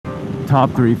top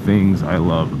 3 things I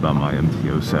love about my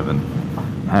MT-07.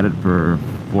 Had it for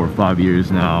 4 or 5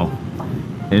 years now,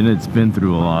 and it's been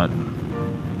through a lot.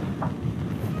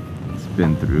 It's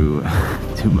been through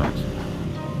too much.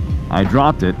 I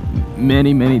dropped it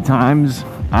many times.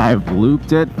 I've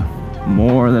looped it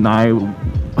more than I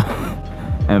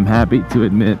am happy to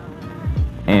admit,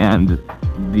 and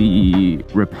the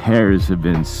repairs have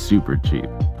been super cheap.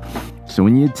 So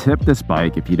when you tip this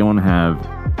bike, if you don't have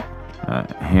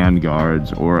hand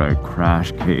guards or a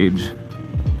crash cage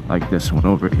like this one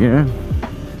over here,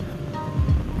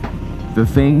 the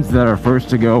things that are first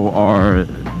to go are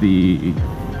the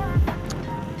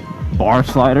bar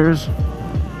sliders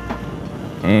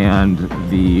and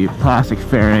the plastic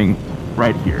fairing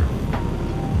right here.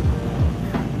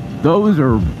 Those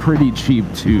are pretty cheap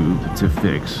to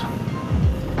fix.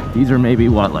 These are maybe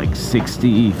what, like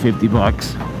 60, 50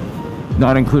 bucks,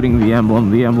 not including the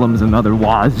emblem. The emblem's another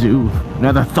wazoo,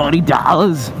 another $30.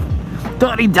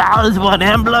 $30 for an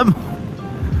emblem.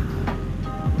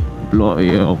 Bloody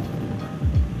hell.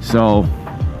 So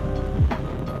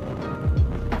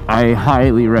I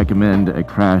highly recommend a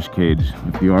crash cage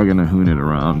if you are gonna hoon it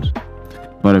around.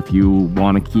 But if you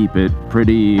want to keep it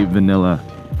pretty vanilla,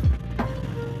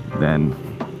 then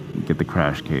get the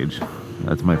crash cage.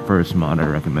 That's my first mod I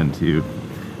recommend to you.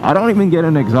 I don't even get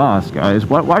an exhaust, guys.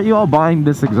 Why are you all buying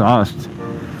this exhaust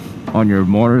on your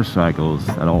motorcycles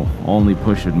that'll only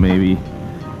push it maybe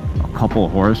a couple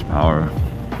horsepower?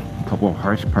 A couple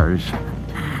horsepowers.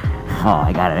 Oh,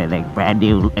 I got a brand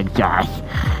new exhaust.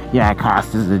 Yeah, it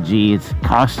costs us a G. It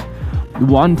costs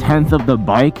 1/10 of the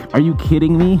bike. Are you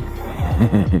kidding me?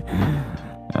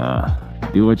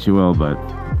 Do what you will, but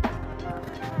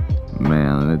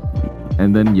man,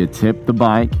 and then you tip the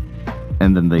bike,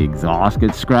 and then the exhaust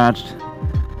gets scratched,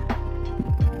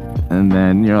 and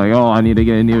then you're like, oh, I need to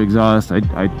get a new exhaust.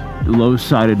 I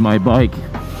low-sided my bike.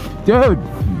 Dude,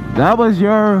 that was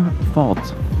your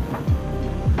fault.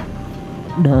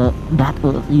 No, that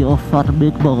was your fault,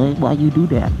 big boy. Why you do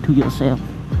that to yourself?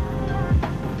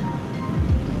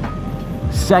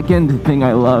 Second thing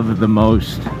I love the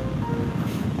most,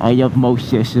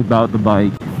 about the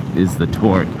bike is the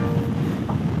torque.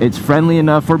 It's friendly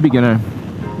enough for beginner,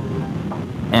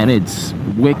 and it's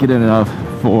wicked enough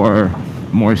for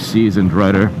more seasoned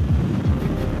rider.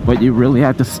 But you really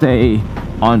have to stay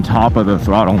on top of the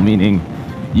throttle, meaning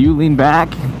you lean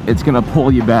back, it's gonna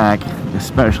pull you back,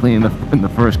 especially in the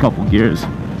first couple gears.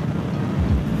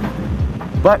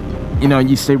 But you know,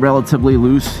 you stay relatively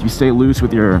loose. You stay loose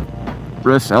with your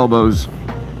wrists, elbows.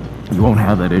 You won't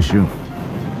have that issue.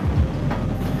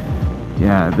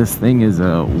 Yeah, this thing is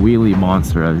a wheelie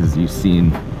monster, as you've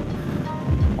seen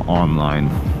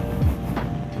online.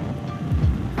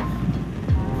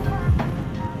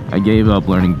 I gave up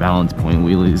learning balance point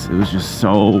wheelies. It was just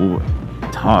so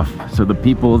tough. So the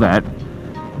people that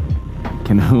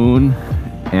can hoon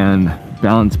and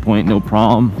balance point no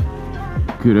problem,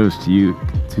 kudos to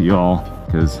y'all,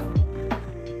 because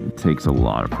it takes a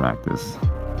lot of practice.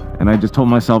 And I just told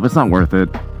myself it's not worth it.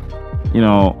 You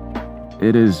know,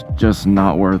 it is just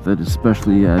not worth it,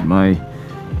 especially at my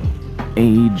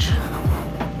age.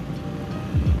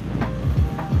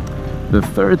 The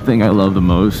third thing I love the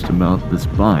most about this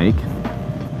bike,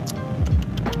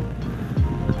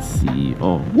 let's see,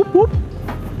 oh, whoop whoop.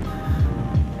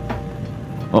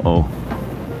 Uh-oh.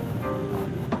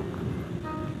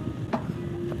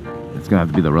 It's gonna have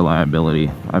to be the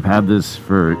reliability. I've had this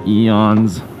for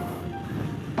eons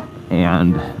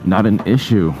and not an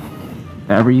issue.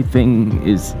 Everything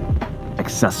is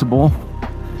accessible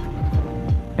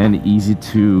and easy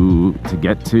to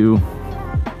get to.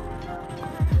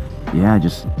 Yeah,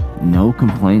 just no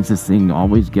complaints. This thing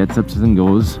always gets up and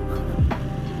goes.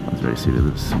 I was very sweet of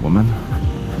this woman.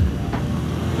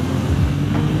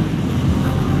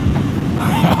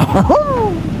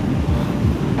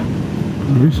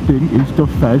 This thing is the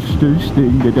fastest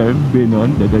thing that I've been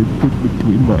on, that I put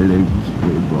between my legs.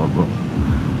 Hey, Baba.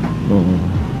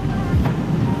 Oh.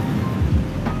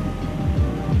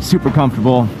 Super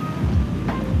comfortable,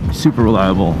 super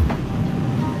reliable.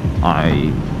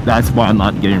 That's why I'm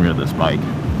not getting rid of this bike.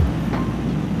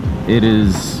 It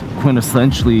is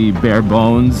quintessentially bare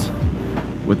bones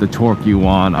with the torque you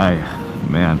want.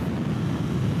 Man,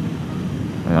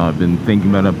 I've been thinking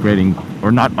about upgrading,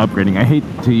 or not upgrading. I hate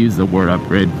to use the word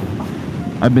upgrade.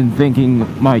 I've been thinking,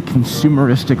 my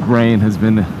consumeristic brain has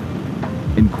been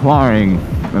inquiring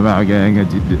about getting a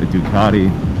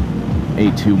Ducati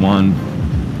A21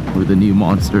 or the new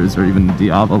monsters, or even the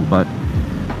Diablo, but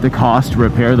the cost to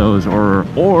repair those, or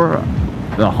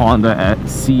the Honda at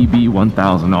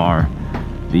CB1000R,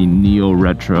 the neo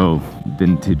retro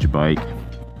vintage bike,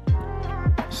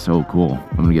 so cool.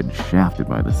 I'm gonna get shafted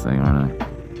by this thing, aren't I?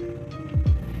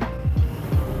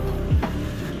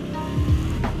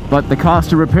 But the cost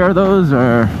to repair those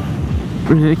are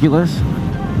ridiculous.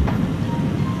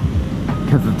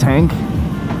 Because the tank,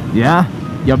 yeah,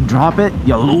 you drop it,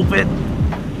 you loop it,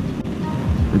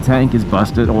 the tank is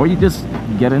busted, or you just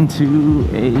get into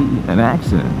an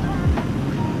accident,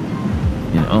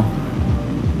 you know.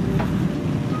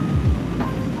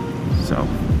 So,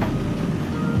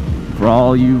 for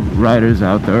all you riders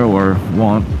out there or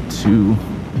want to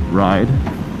ride,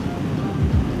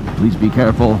 please be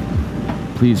careful.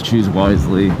 Please choose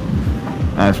wisely.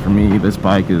 As for me, this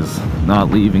bike is not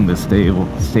leaving the stable.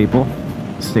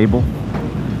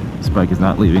 This bike is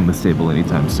not leaving the stable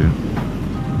anytime soon.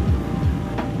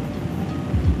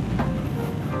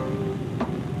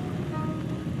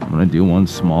 I'm gonna do one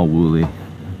small wheelie,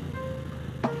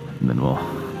 and then we'll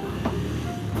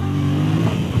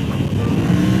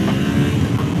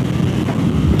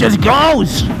just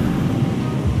goes.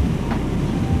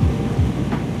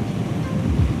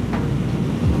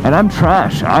 And I'm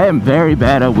trash. I am very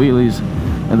bad at wheelies,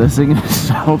 and this thing is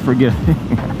so forgiving.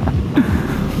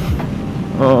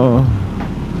 Oh.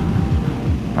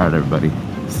 Alright, everybody.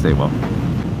 Stay well.